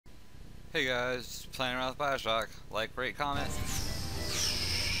Hey guys, playing around with Bioshock. Like, rate, comment.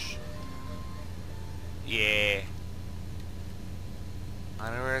 Yeah. I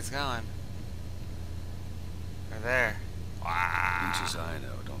wonder where it's going. Right there. Wow. Inches I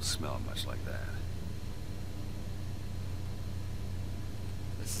know don't smell much like that.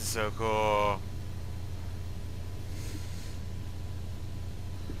 This is so cool.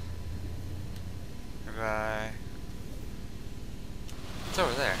 Goodbye. It's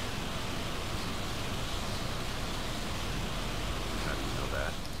over there. How do you know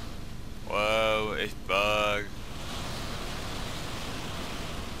that? Whoa, it's bug.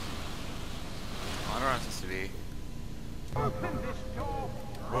 I wonder where I'm supposed to be.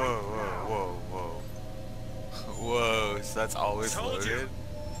 Whoa, whoa, whoa, whoa. Whoa, so that's always Told loaded? you.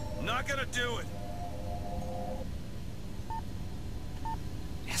 Not gonna do it.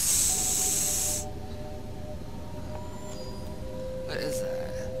 Yes! What is that?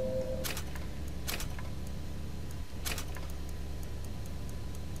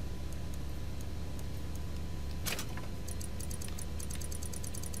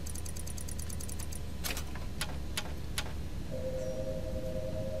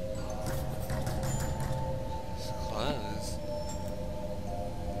 Clothes.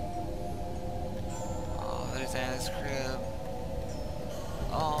 Oh, there's Anna's crib.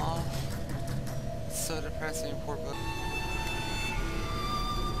 Oh, so depressing, poor book.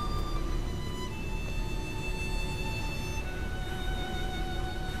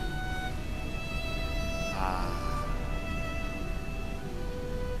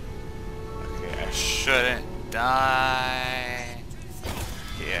 Okay, I shouldn't die.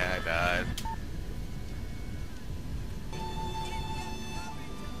 Yeah, I died.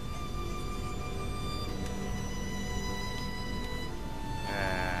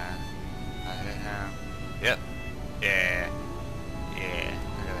 Yeah, I hit him. Yep. Yeah. Yeah.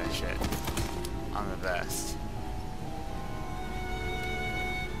 Look at that shit. I'm the best.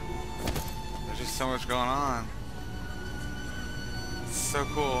 There's just so much going on. It's so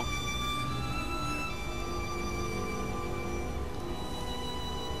cool.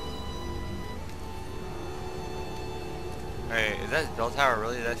 Wait, is that bell tower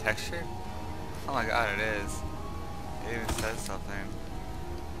really that textured? Oh my god, it is. It even says something.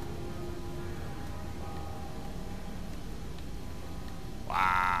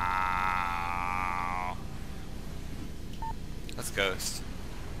 Wow. Let's ghost.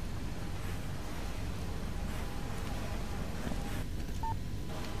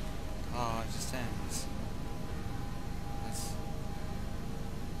 Oh, it just ends. Let's...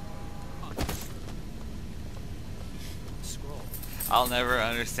 Scroll. I'll never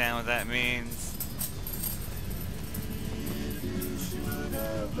understand what that means.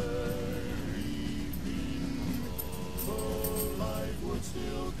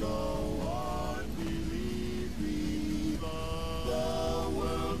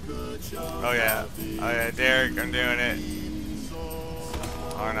 Oh yeah. Oh yeah, Derek, I'm doing it.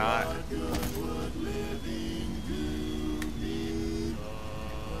 Or not.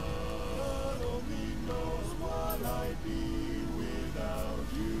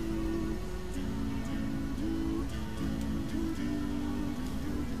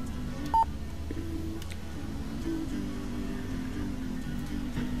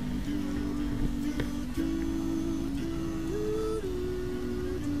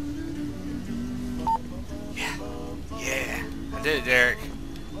 Yeah. I did it, Derek.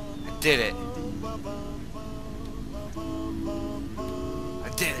 I did it. I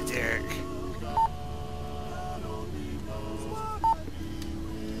did it, Derek.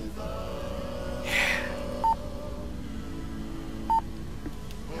 Yeah.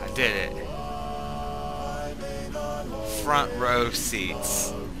 I did it. Front row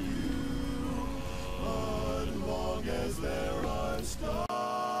seats.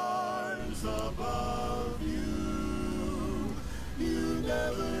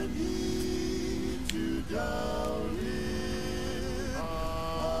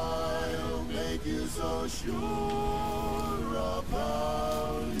 So sure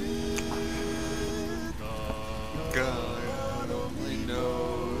about it. God only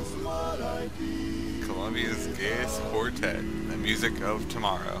knows. Columbia's gayest quartet. The music of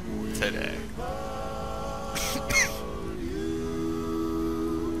tomorrow. Today.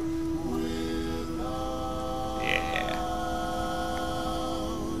 Yeah.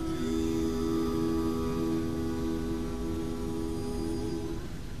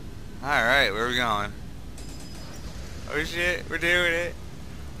 Alright, where are we going? Oh shit, we're doing it.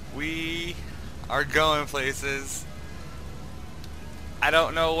 We are going places. I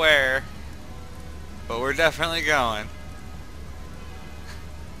don't know where, but we're definitely going.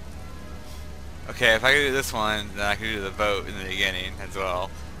 Okay, if I can do this one, then I can do the boat in the beginning as well.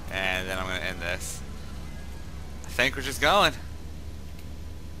 And then I'm going to end this. I think we're just going.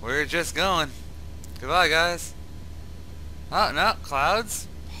 We're just going. Goodbye, guys. Oh, no. Clouds?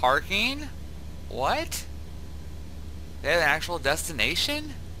 Parking? What? They have an actual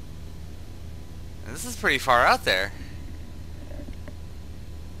destination? This is pretty far out there.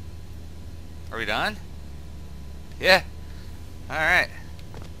 Are we done? Yeah. Alright.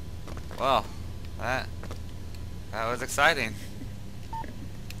 Well, that was exciting.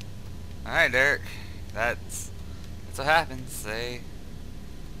 Alright, Derek. That's what happens. They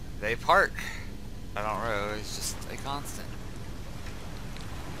park out on road. It's just a constant.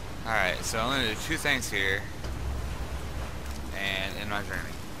 Alright, so I'm gonna do two things here and end my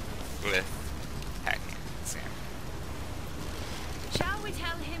journey with hacking Sam. Shall we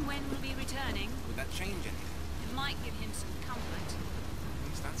tell him when we'll be returning? Would that change anything? It might give him some comfort. At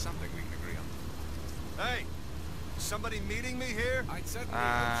least that's something we can agree on. Hey! Somebody meeting me here? I'd certainly It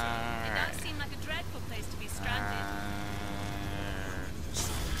Alright. does seem like a dreadful place to be stranded.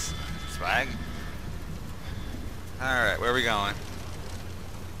 Swag. Alright, where are we going?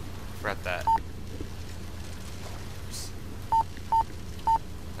 Forgot that.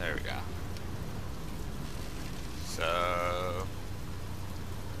 There we go. So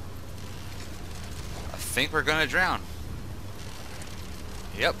I think we're gonna drown.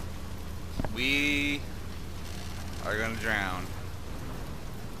 Yep. We are gonna drown.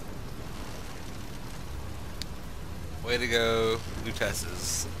 Way to go,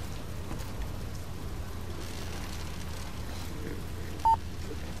 Luteces.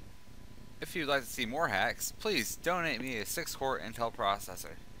 If you'd like to see more hacks, please donate me a 6-core Intel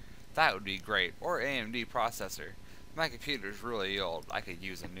processor. That would be great, or AMD processor. My computer's really old, I could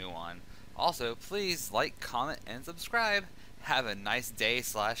use a new one. Also, please like, comment, and subscribe. Have a nice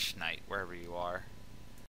day/night wherever you are.